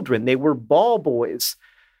children. They were ball boys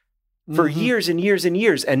for years and years and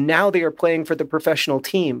years, and now they are playing for the professional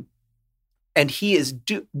team. And he is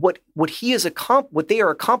what they are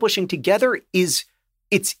accomplishing together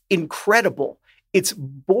it's incredible. It's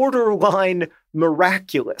borderline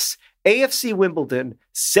miraculous. AFC Wimbledon,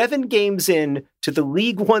 7 games in to the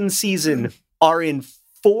League One season, are in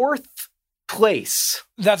 4th place.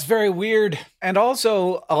 That's very weird. And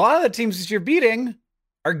also, a lot of the teams that you're beating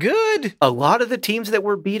are good. A lot of the teams that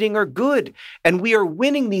we're beating are good. And we are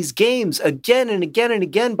winning these games again and again and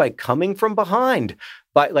again by coming from behind.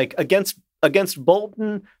 By like against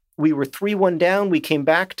Bolton, we were 3-1 down. We came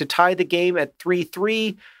back to tie the game at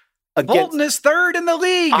 3-3. Bolton is 3rd in the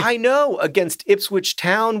league. I know. Against Ipswich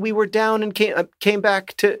Town, we were down and came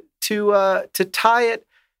back to tie it.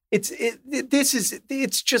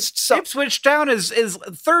 It's just Ipswich Town is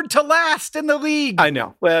 3rd to last in the league. I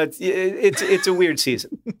know. Well, it's a weird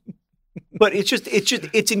season, but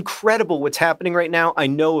it's incredible what's happening right now. I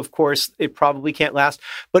know, of course, it probably can't last,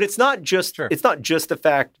 but it's not just the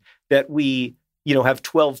fact that we have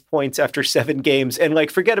 12 points after 7 games, and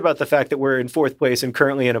like forget about the fact that we're in 4th place and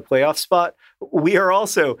currently in a playoff spot. We are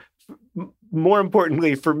also, more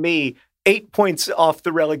importantly for me, 8 points off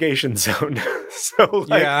the relegation zone. So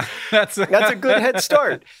that's a good head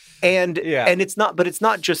start. And it's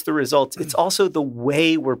not just the results. It's also the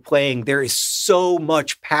way we're playing. There is so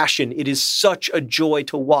much passion. It is such a joy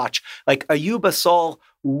to watch. Like Ayoub Assal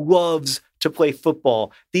loves to play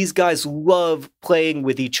football. These guys love playing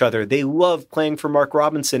with each other. They love playing for Mark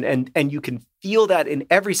Robinson. And you can feel that in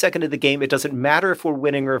every second of the game. It doesn't matter if we're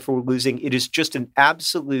winning or if we're losing. It is just an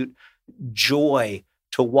absolute joy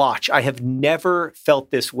to watch. I have never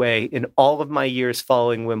felt this way in all of my years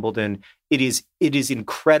following Wimbledon. It is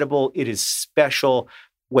incredible. It is special.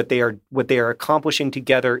 What they are accomplishing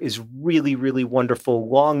together is really, really wonderful.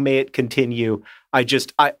 Long may it continue. I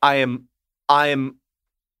am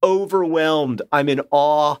overwhelmed. I'm in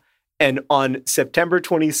awe. And on September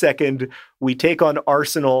 22nd, we take on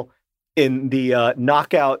Arsenal in the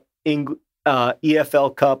knockout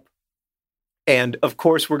EFL Cup. And of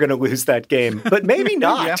course, we're going to lose that game, but maybe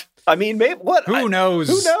not. Yeah. I mean, Who knows?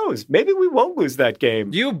 Who knows? Maybe we won't lose that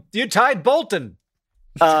game. You tied Bolton.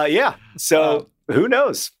 Yeah. So who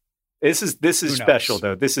knows? This is special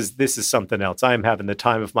though. This is something else. I am having the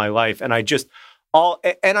time of my life, and I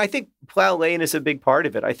think Plough Lane is a big part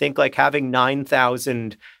of it. I think like having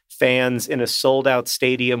 9,000 fans in a sold out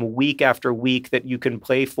stadium week after week that you can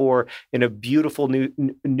play for in a beautiful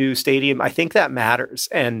new stadium. I think that matters.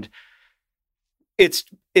 And it's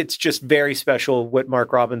just very special what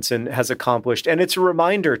Mark Robinson has accomplished. And it's a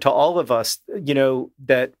reminder to all of us,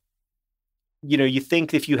 that, you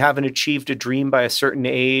think if you haven't achieved a dream by a certain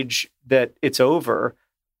age that it's over.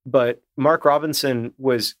 But Mark Robinson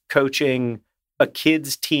was coaching a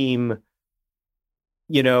kids team,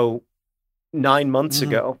 9 months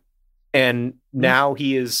ago. And now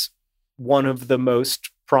he is one of the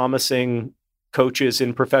most promising coaches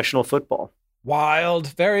in professional football. Wild,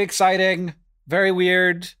 very exciting, very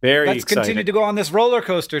weird. Let's continue to go on this roller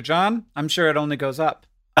coaster, John. I'm sure it only goes up.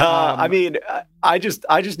 I mean, I just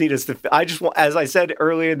need us to. I just want, as I said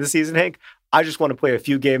earlier in the season, Hank, I just want to play a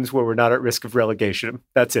few games where we're not at risk of relegation.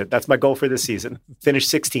 That's it. That's my goal for this season. Finish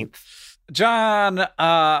 16th. John,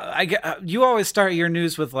 you always start your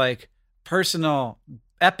news with like personal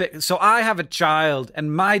epic. So I have a child,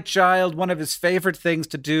 and my child, one of his favorite things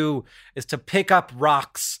to do is to pick up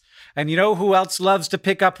rocks. And you know who else loves to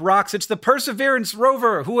pick up rocks? It's the Perseverance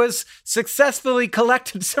rover, who has successfully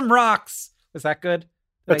collected some rocks. Was that good?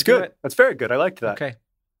 That's good. That's very good. I liked that. Okay.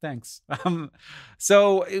 Thanks.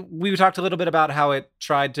 So we talked a little bit about how it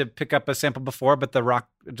tried to pick up a sample before, but the rock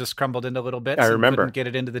just crumbled into little bits. I remember. Couldn't get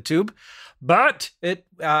it into the tube. But it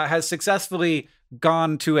has successfully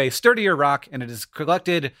gone to a sturdier rock, and it has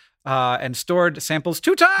collected and stored samples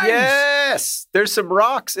 2 times. Yes! There's some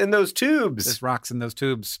rocks in those tubes. There's rocks in those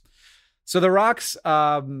tubes. So the rocks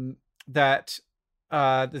so that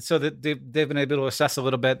they've been able to assess a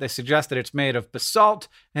little bit. They suggest that it's made of basalt,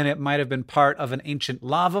 and it might have been part of an ancient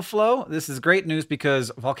lava flow. This is great news because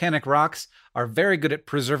volcanic rocks are very good at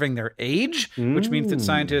preserving their age, which means that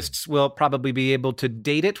scientists will probably be able to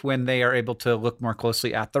date it when they are able to look more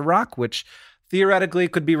closely at the rock, which theoretically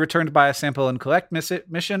could be returned by a sample and collect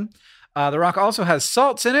mission. The rock also has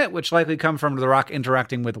salts in it, which likely come from the rock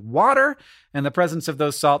interacting with water. And the presence of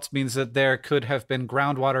those salts means that there could have been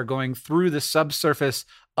groundwater going through the subsurface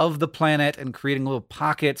of the planet and creating little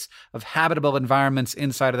pockets of habitable environments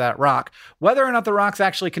inside of that rock. Whether or not the rocks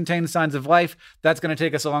actually contain signs of life, that's going to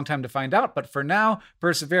take us a long time to find out. But for now,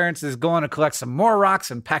 Perseverance is going to collect some more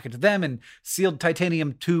rocks and package them in sealed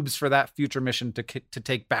titanium tubes for that future mission to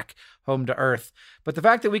take back home to Earth. But the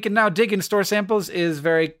fact that we can now dig and store samples is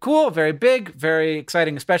very cool, very big, very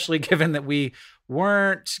exciting, especially given that we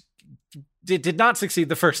did not succeed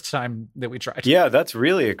the first time that we tried. Yeah, that's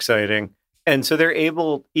really exciting. And so they're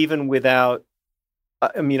able, even without,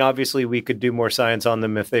 I mean, obviously we could do more science on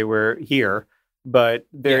them if they were here, but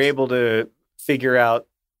they're able to figure out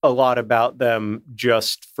a lot about them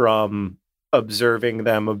just from observing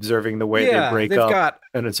them, observing the way they break up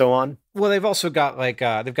and so on. Well, they've also got like,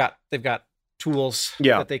 they've got tools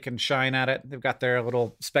that they can shine at it. They've got their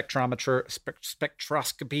little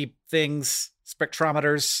spectroscopy things,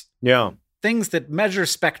 spectrometers. Yeah. Things that measure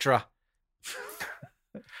spectra.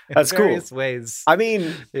 That's various cool. ways. I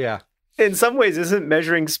mean, in some ways, isn't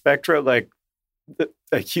measuring spectra like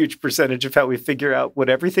a huge percentage of how we figure out what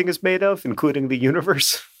everything is made of, including the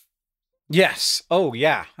universe? Yes. Oh,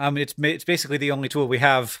 yeah. I mean, it's basically the only tool we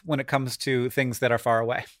have when it comes to things that are far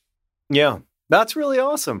away. Yeah, that's really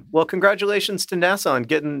awesome. Well, congratulations to NASA on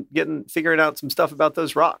figuring out some stuff about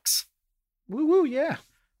those rocks. Woo woo, yeah.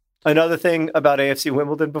 Another thing about AFC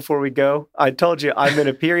Wimbledon before we go, I told you I'm in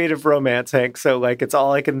a period of romance, Hank. So like it's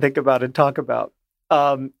all I can think about and talk about.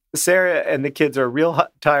 Sarah and the kids are real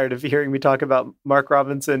tired of hearing me talk about Mark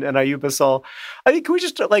Robinson and Ayub Asal. I think we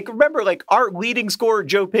just remember our leading scorer,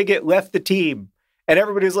 Joe Pigott, left the team. And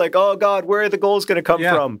everybody's like, oh God, where are the goals going to come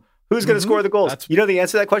from? Who's going to score the goals? You know the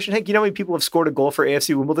answer to that question, Hank? You know how many people have scored a goal for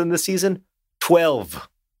AFC Wimbledon this season? 12.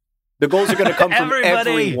 The goals are going to come from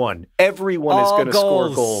everyone. Everyone is going to score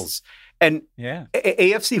goals. And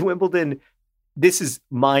AFC Wimbledon, this is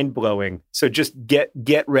mind-blowing. So just get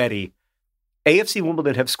ready. AFC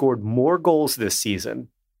Wimbledon have scored more goals this season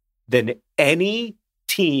than any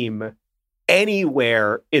team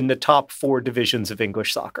anywhere in the top 4 divisions of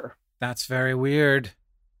English soccer. That's very weird.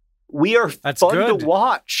 We are fun to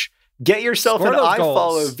watch. Get yourself an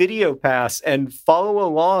iFollow video pass and follow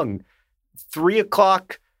along.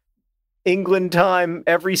 3:00 England time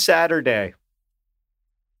every Saturday.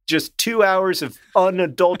 Just 2 hours of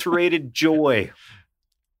unadulterated joy.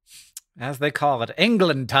 As they call it,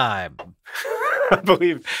 England time. I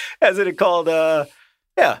believe, isn't it called, isn't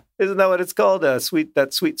that what it's called? Sweet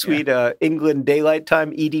England daylight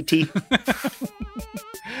time, EDT.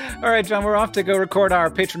 All right, John, we're off to go record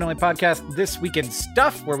our patron-only podcast, This Week in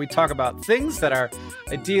Stuff, where we talk about things that are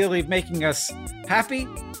ideally making us happy.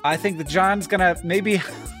 I think that John's going to maybe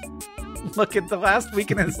look at the last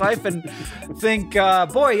week in his life and think,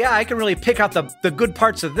 I can really pick out the good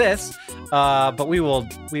parts of this. But we will.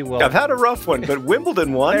 I've had a rough one, but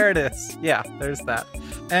Wimbledon won. There it is. Yeah, there's that.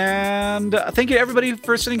 And thank you to everybody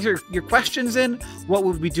for sending your questions in. What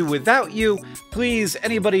would we do without you? Please,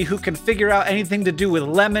 anybody who can figure out anything to do with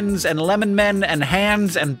lemons and lemon men and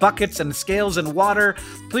hands and buckets and scales and water,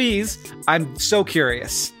 Please, I'm so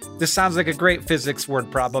curious. This sounds like a great physics word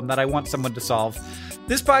problem that I want someone to solve.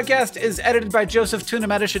 This podcast is edited by Joseph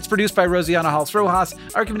Tuna-Medish. It's produced by Rosianna Halls-Rojas.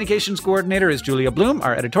 Our communications coordinator is Julia Bloom.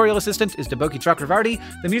 Our editorial assistant is Deboki Chakravarti.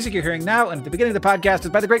 The music you're hearing now and at the beginning of the podcast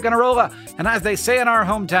is by the Great Gunnarola. And as they say in our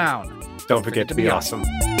hometown, don't forget to be awesome.